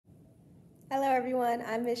Hello everyone,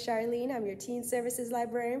 I'm Miss Charlene. I'm your Teen Services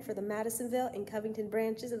Librarian for the Madisonville and Covington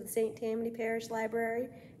branches of the St. Tammany Parish Library,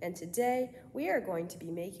 and today we are going to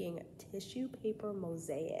be making tissue paper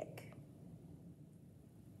mosaic.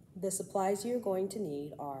 The supplies you're going to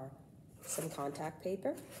need are some contact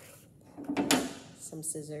paper, some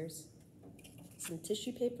scissors, some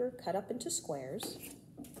tissue paper cut up into squares,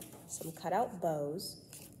 some cutout bows,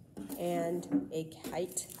 and a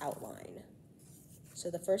kite outline. So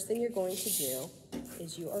the first thing you're going to do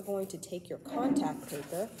is you are going to take your contact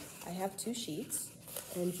paper, I have 2 sheets,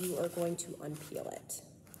 and you are going to unpeel it.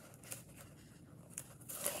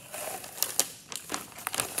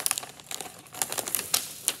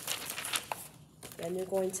 Then you're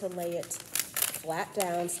going to lay it flat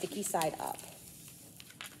down, sticky side up.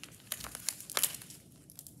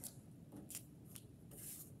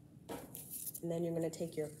 And then you're going to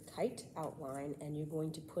take your kite outline and you're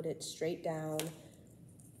going to put it straight down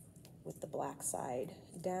with the black side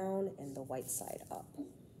down and the white side up.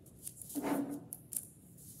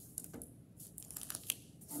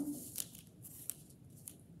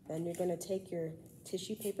 Then you're going to take your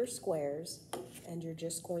tissue paper squares and you're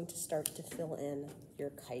just going to start to fill in your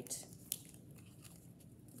kite.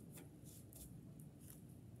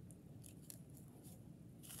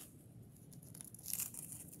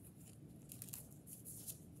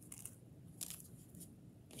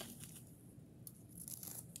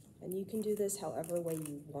 And you can do this however way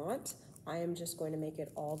you want. I am just going to make it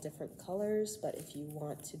all different colors, but if you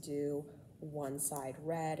want to do one side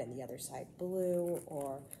red and the other side blue,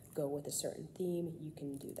 or go with a certain theme, you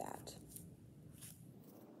can do that.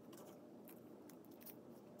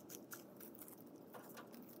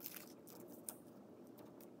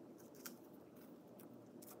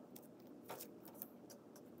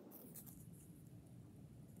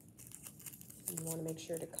 You want to make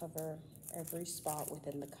sure to cover every spot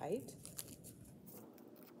within the kite.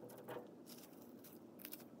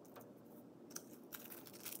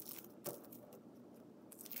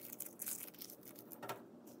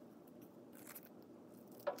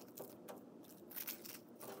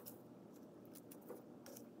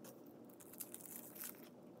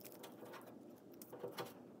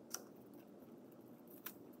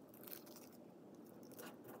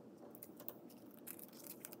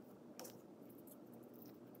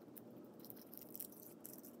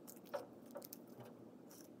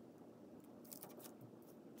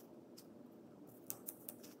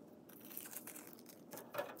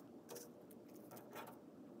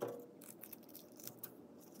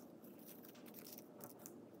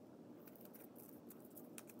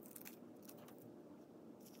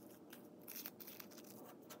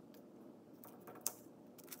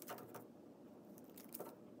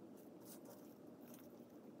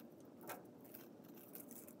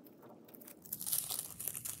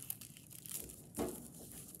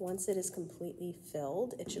 Once it is completely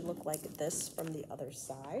filled, it should look like this from the other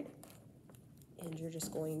side. And you're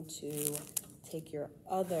just going to take your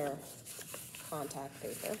other contact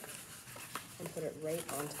paper and put it right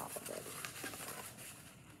on top of it.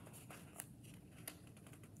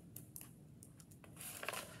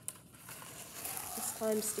 This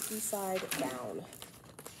time, sticky side down.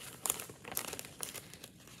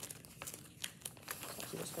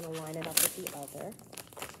 So I'm just going to line it up with the other.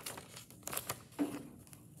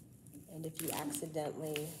 And if you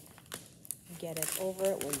accidentally get it over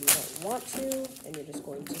it when you don't want to, then you're just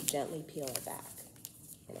going to gently peel it back,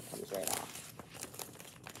 and it comes right off.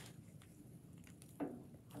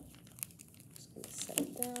 Just going to set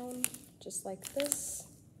it down just like this.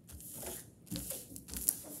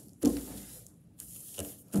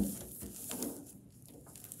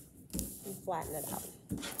 And flatten it out.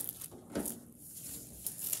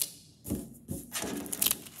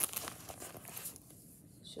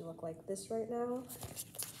 Should look like this right now.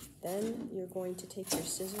 Then you're going to take your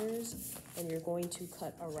scissors and you're going to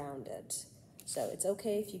cut around it. So it's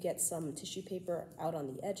okay if you get some tissue paper out on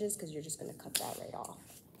the edges because you're just going to cut that right off.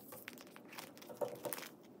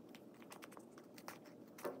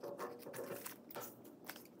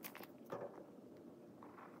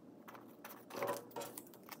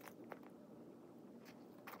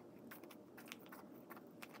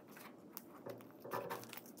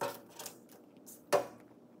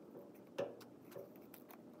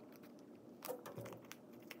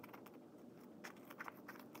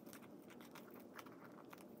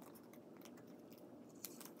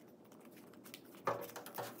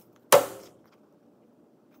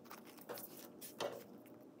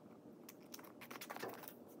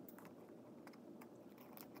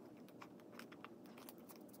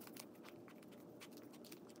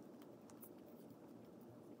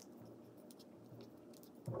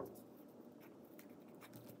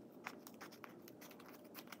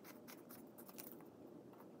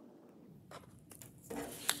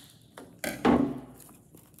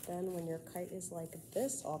 again, when your kite is like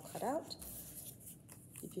this, all cut out.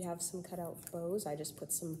 If you have some cut out bows, I just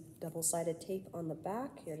put some double-sided tape on the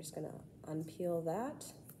back. You're just gonna unpeel that.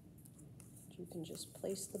 You can just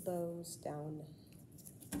place the bows down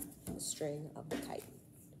the string of the kite.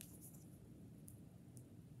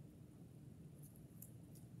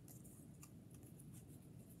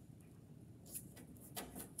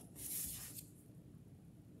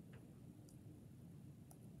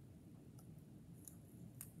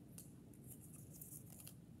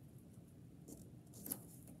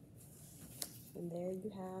 And there you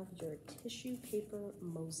have your tissue paper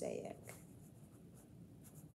mosaic.